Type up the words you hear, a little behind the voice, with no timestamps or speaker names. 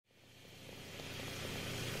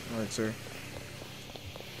Alright, sir.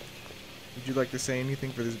 Would you like to say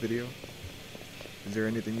anything for this video? Is there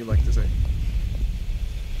anything you'd like to say?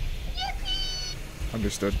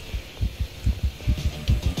 Understood.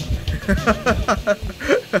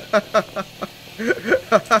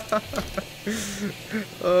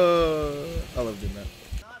 I love doing that.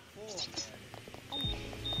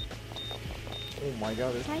 Oh my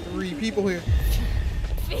god, there's 3 people here.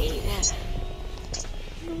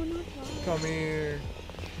 Come here.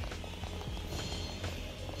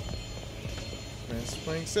 Man's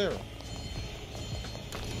playing Sarah.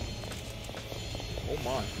 Oh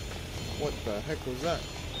my. What the heck was that?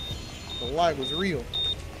 The lag was real.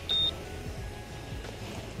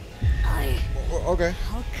 Okay.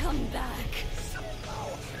 I'll come back.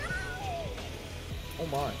 Oh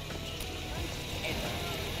my.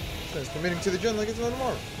 This man's committing to the gen like it's not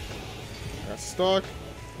tomorrow. Got stuck.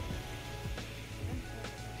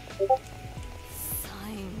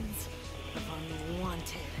 Signs of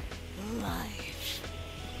unwanted life.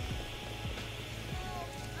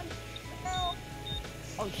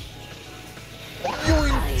 Oh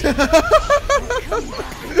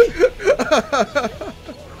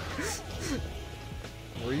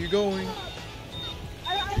Where are you going?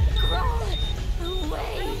 Crawl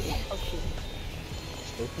away.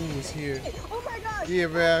 Oh, who is here? Oh my god!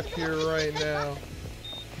 Get back here right now.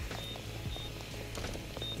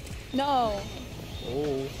 No.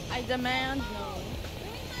 Oh. I demand no.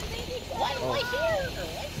 Why am I here?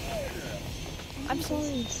 I'm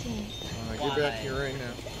sorry. Get back here right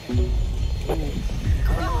now. Ooh.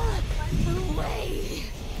 Crawl away.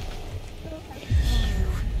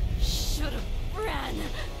 You should have ran.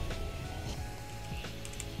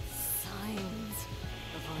 Signs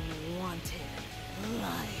of unwanted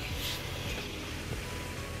life.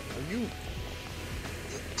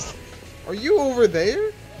 Are you over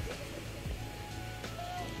there?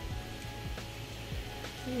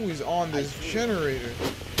 Who is on this generator?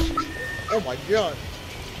 Oh my god.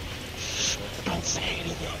 Don't say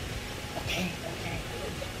anything. Okay, okay.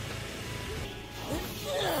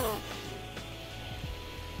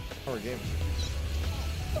 Our game.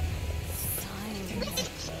 Signs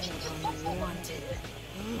of unwanted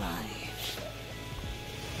life.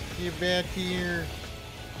 Get back here.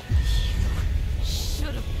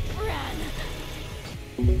 Should have ran.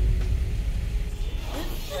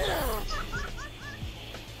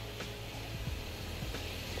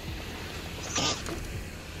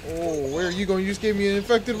 Oh, where are you going? You just gave me an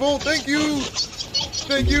infected volt. Thank you.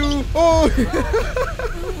 Thank you. Oh. We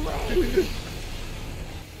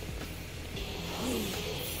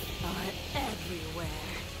are everywhere.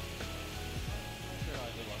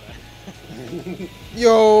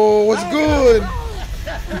 Yo, what's good?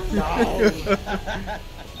 No.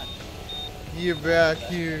 Get back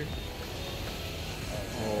here.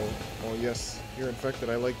 Oh yes. You're infected.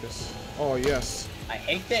 I like this. Oh yes. I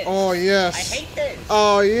hate this. Oh yes. I hate this.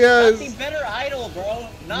 Oh yes. Nothing better idle, bro.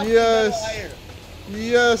 Nothing Yes. better idle.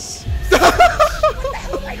 Yes.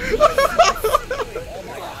 Oh my god.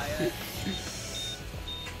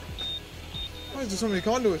 Why is there so many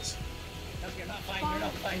conduits? No, you're not fine. You're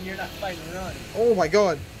not fine. You're not fine. Run. Oh my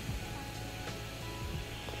god.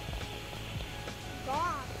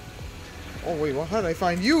 Oh wait, well, how did I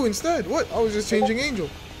find you instead? What? I was just changing angel.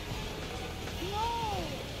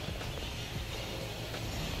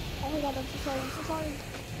 Oh my god, I'm so sorry. I'm so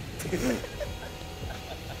sorry.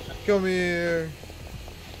 Come here.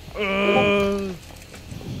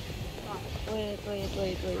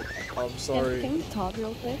 Wait. I'm sorry. Can we talk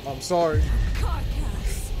real quick? I'm sorry.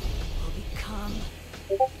 Carcass will become.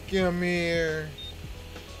 Come here.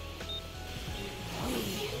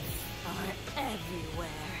 We are everywhere.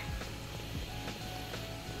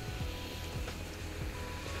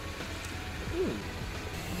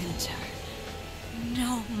 Winter.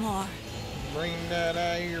 No more. Bring that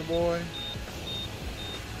out of here, boy.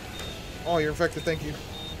 Oh, you're infected. Thank you.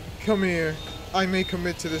 Come here. I may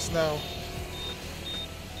commit to this now.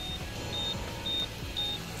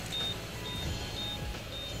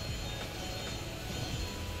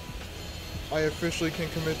 I officially can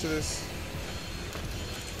commit to this.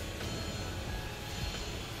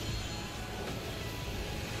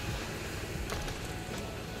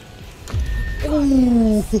 Ooh. A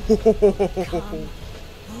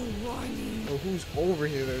warning. Oh, who's over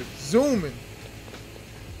here? They're zooming.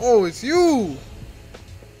 Oh, it's you.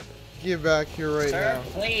 Get back here right Sir, now.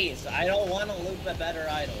 please. I don't want to loop a better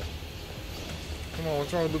idol. Come on,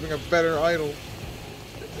 what's wrong with looping a better idol?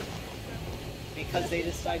 Because they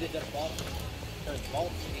decided to bump their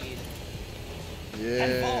vault speed.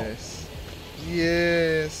 Yes.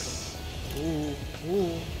 Yes. Ooh,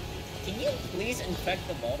 ooh. Can you please infect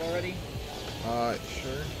the vault already?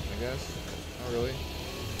 Sure, I guess. Not really.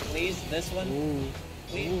 Please, this one? Ooh.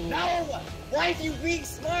 Please. Ooh. No! Why are you being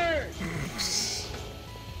smart?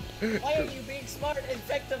 Why are you being smart?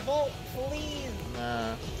 Infect the vault, please!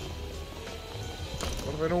 Nah.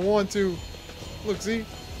 What if I don't want to? Look, see?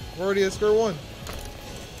 We're already at square one.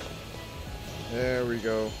 There we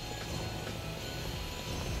go.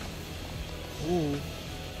 Ooh.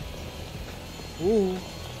 Ooh.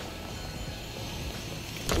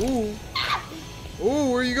 Ooh.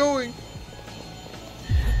 Ooh, where are you going?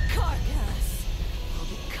 The carcass will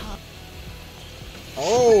become.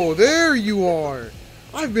 Oh, there you are.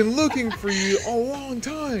 I've been looking for you a long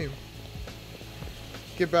time.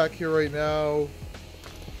 Get back here right now.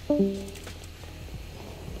 Oh,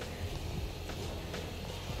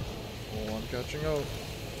 I'm catching up.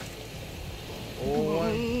 Oh,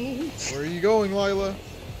 where are you going, Lila?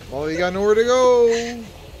 Well, you got nowhere to go.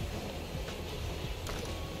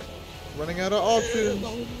 Running out of options.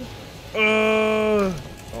 Oh.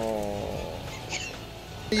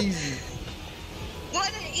 Easy. Why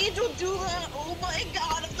did Angel do that? Oh my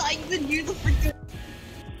god, I'm not even near the freaking.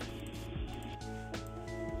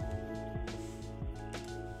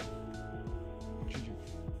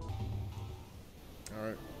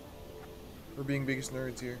 Alright. We're being biggest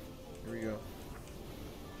nerds here. Here we go.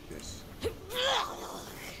 Yes.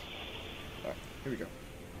 Alright, here we go.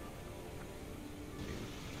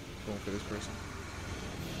 Going for this person.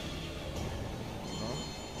 No?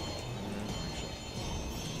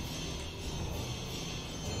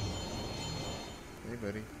 Hey,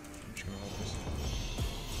 buddy. I'm just gonna hold this.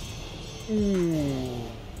 Ooh.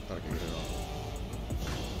 Thought I could get it off.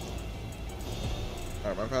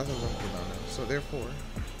 Alright, my passive is on cooldown now. So, therefore.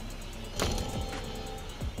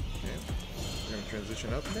 Okay. They're gonna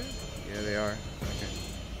transition up there? Yeah, they are. Okay.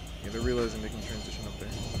 Yeah, they're realizing they can transition up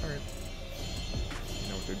there. Alright. You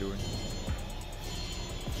know what they're doing.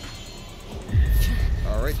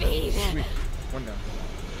 Alright, sweet. One down.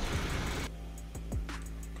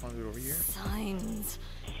 Conduit over here. Signs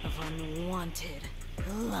of unwanted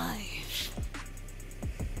life.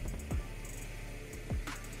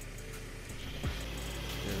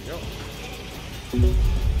 There we go.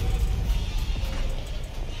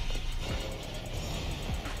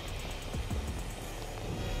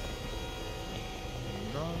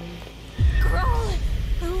 Crawl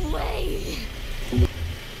away. We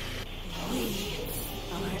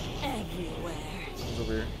are everywhere. He's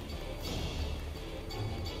over here.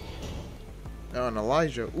 Oh, and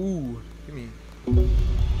Elijah. Ooh, give me. Come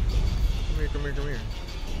here, come here, come here.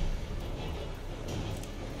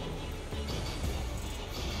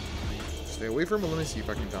 Stay away from him. Let me see if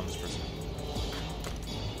I can down this person.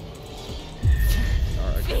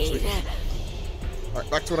 Alright, okay, sweet. Alright,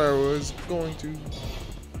 back to what I was going to.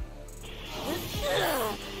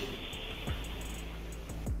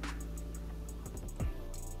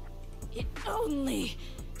 It only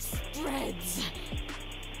spreads.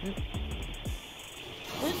 Okay.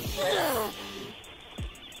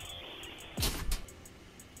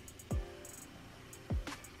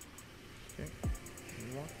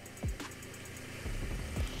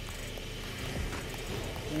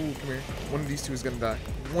 Ooh, come here. One of these two is gonna die.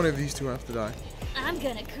 One of these two have to die. I'm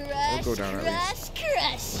gonna crush, We'll go down at least.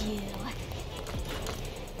 crush you.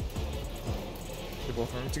 They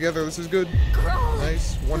both run together. This is good. Crawl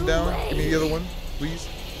Nice. One down. away. Give me the other one, please.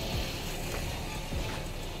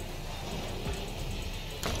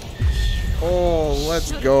 Oh,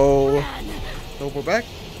 let's go. Double back.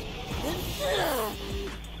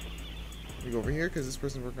 Let me go over here because this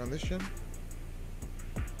person's working on this gen.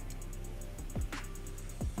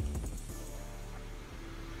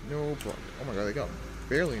 No progress. Oh my god, they got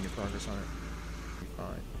barely any progress on it.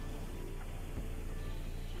 Fine.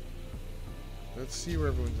 Let's see where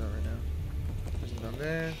everyone's at right now. Person's down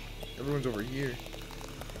there. Everyone's over here.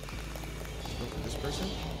 Go for this person.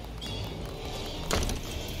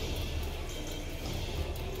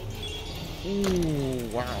 Ooh,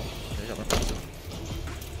 wow. Okay, I got my passive.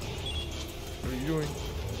 What are you doing?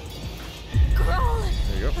 Crawl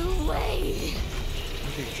There you go. away.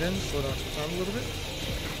 Okay, Jen, slow down some time a little bit.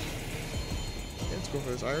 Okay, let's go for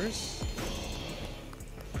this Iris.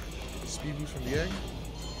 Speed boost from the egg.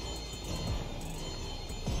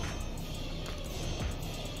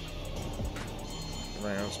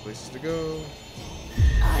 Running out of places to go.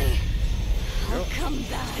 I'll come Let's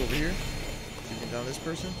back. go over here. Taking down this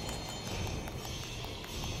person.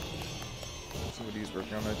 Somebody's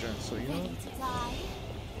working on that gen, so you know.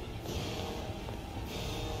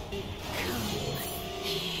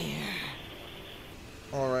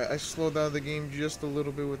 Alright, I slowed down the game just a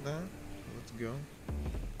little bit with that. Let's go.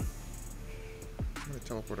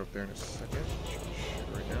 teleport up there in a second.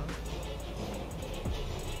 Right now.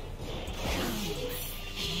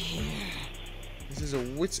 This is a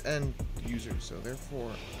wit's end user, so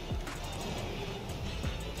therefore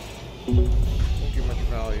won't give much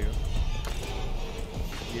value.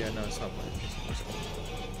 Yeah, no, it's not much.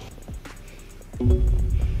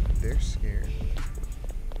 They're scared.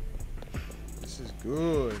 This is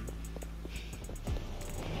good.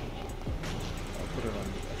 I'll put it on.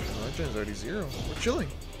 Actually, Legend's already 0. We're chilling.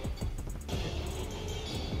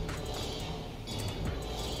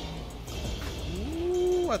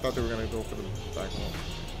 Ooh, I thought they were gonna go for the back wall.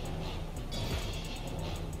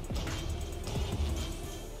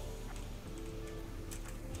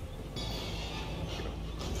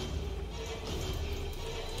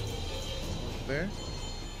 There.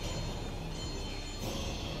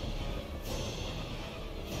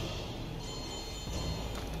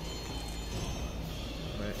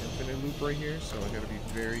 My infinite loop right here, so I gotta be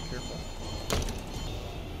very careful.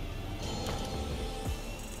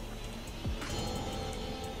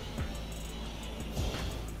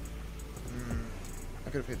 I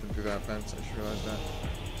could have hit them through that fence, I just realized that.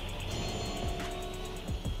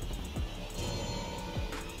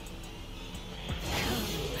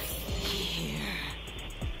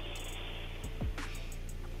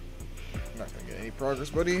 Not gonna get any progress,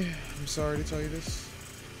 buddy. I'm sorry to tell you this.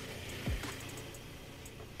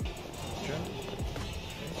 Gen.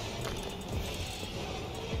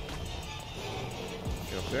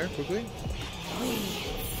 Get up there quickly. We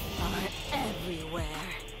are everywhere.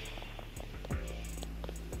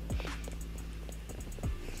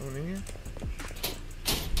 Someone in here?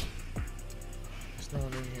 There's no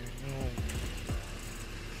one in here. No.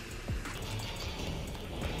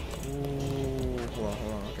 Ooh, hold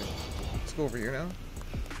on, okay. Let's go over here now.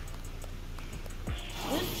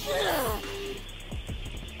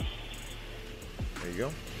 There you go.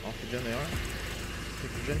 Off the gen they are.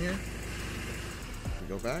 Take the gen here. We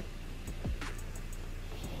go back.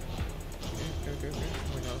 Okay. Oh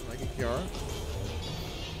my god, like a Kiara.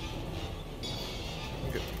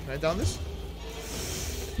 Okay. Can I down this?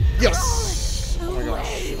 Yes! Oh my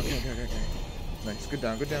gosh. Okay. Nice. Good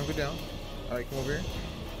down. Alright, come over here.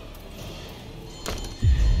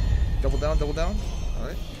 Double down.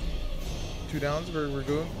 Alright. 2 downs. We're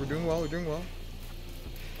doing well.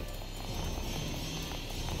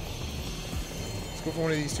 Let's go for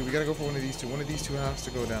one of these two. We gotta go for one of these two. One of these two has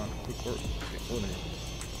to go down. Come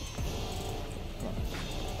on.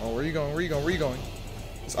 Oh, where are you going?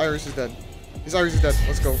 This Iris is dead.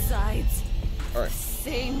 Let's go. Sides. Alright.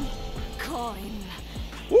 Same coin.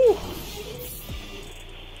 Woo!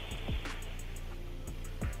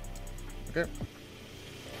 Okay.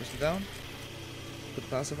 Push it down. Put the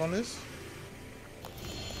passive on this.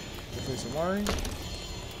 Play some Mari.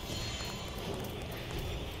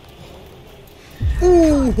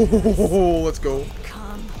 Ooh! Let's go.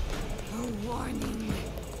 Come a warning.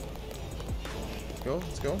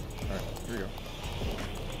 Let's go. Alright, here we go.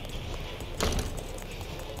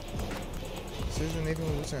 This isn't anything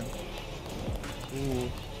with loose end. Ooh.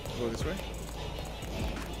 Go this way.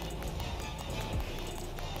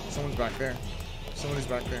 Someone's back there. Someone is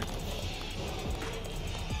back there.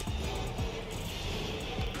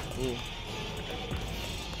 Ooh.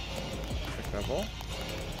 Check that ball.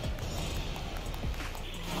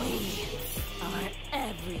 We are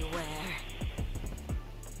everywhere.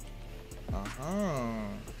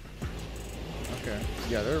 Okay.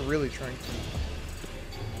 Yeah, they're really trying to.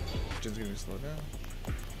 Just gonna slow down.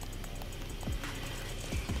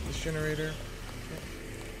 This generator. Okay.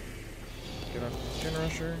 Get off this gen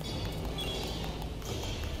rusher.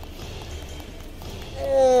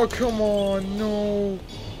 Oh, come on, no.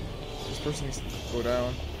 This person needs to go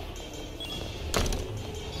down.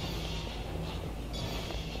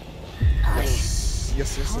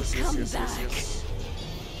 Yes.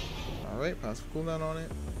 Alright, passive cooldown on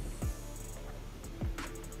it.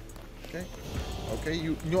 Okay,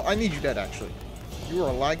 you know, I need you dead actually. You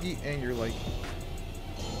are laggy and you're like.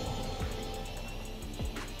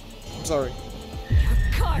 I'm sorry.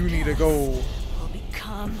 You need to go. Will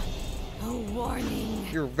become a warning.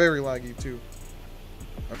 You're very laggy too.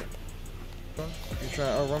 Okay. You trying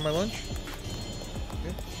to outrun my lunch?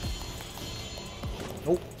 Okay.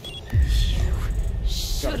 Nope.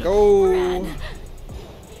 Gotta go. Ran.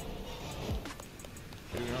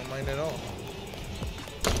 You don't mind at all.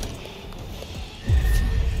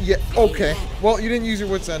 Yeah, okay. Well, you didn't use your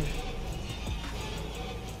wit's end.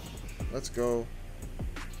 Let's go.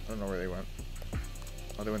 I don't know where they went.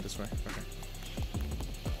 Oh, they went this way. Okay.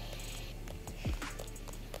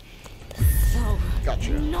 So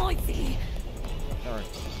Gotcha. noisy. Alright.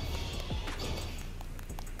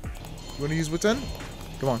 You want to use Wits End?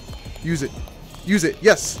 Come on. Use it. Use it.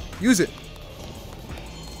 Yes. Use it.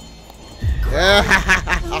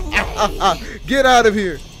 Yeah. Get out of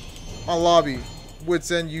here. My lobby.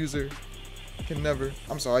 Wits End user. Can never.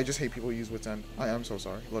 I'm sorry. I just hate people who use Wits End. I am so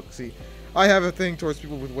sorry. Look, see. I have a thing towards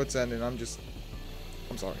people with Wits End, and I'm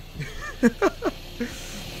sorry.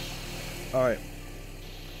 Alright.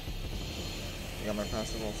 I got my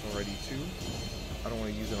passive also ready too. I don't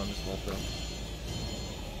want to use it on this vault though.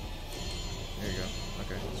 There you go.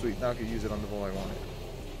 Okay, sweet. Now I can use it on the vault I want it.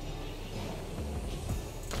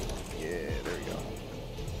 Yeah, there we go.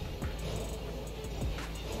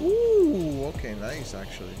 Ooh, okay, nice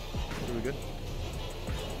actually. Really good.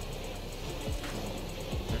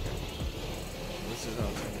 Okay. This is how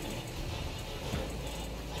it's gonna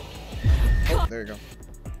be. Oh, there you go.